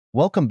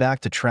Welcome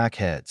back to Track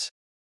Heads.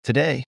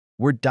 Today,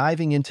 we're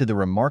diving into the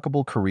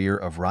remarkable career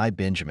of Rai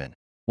Benjamin,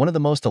 one of the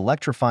most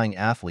electrifying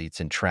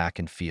athletes in track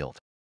and field.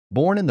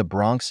 Born in the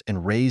Bronx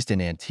and raised in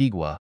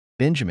Antigua,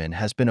 Benjamin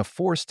has been a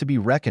force to be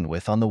reckoned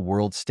with on the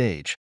world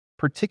stage,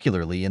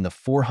 particularly in the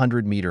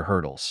 400-meter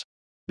hurdles.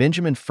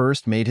 Benjamin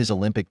first made his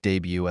Olympic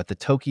debut at the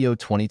Tokyo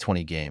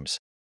 2020 Games,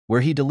 where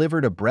he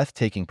delivered a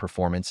breathtaking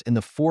performance in the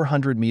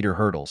 400-meter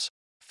hurdles,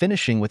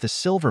 finishing with a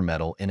silver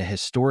medal in a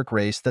historic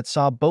race that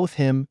saw both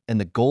him and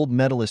the gold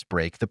medalist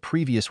break the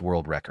previous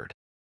world record.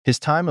 His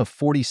time of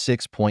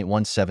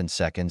 46.17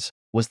 seconds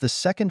was the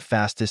second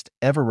fastest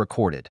ever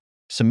recorded,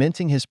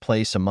 cementing his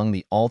place among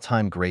the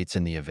all-time greats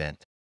in the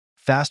event.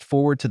 Fast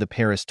forward to the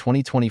Paris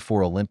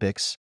 2024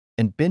 Olympics,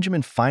 and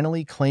Benjamin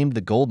finally claimed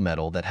the gold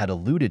medal that had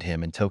eluded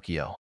him in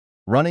Tokyo.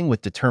 Running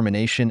with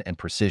determination and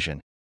precision,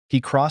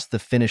 he crossed the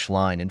finish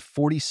line in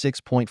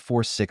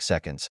 46.46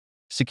 seconds,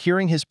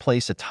 securing his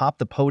place atop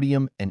the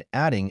podium and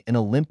adding an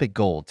Olympic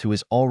gold to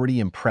his already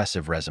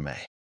impressive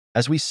resume.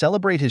 As we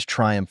celebrate his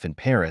triumph in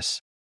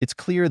Paris, it's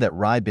clear that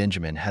Rai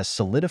Benjamin has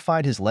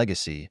solidified his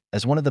legacy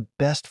as one of the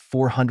best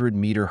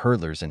 400-meter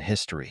hurdlers in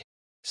history.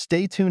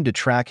 Stay tuned to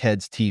Track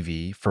Headz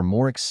TV for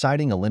more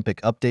exciting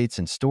Olympic updates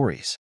and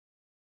stories.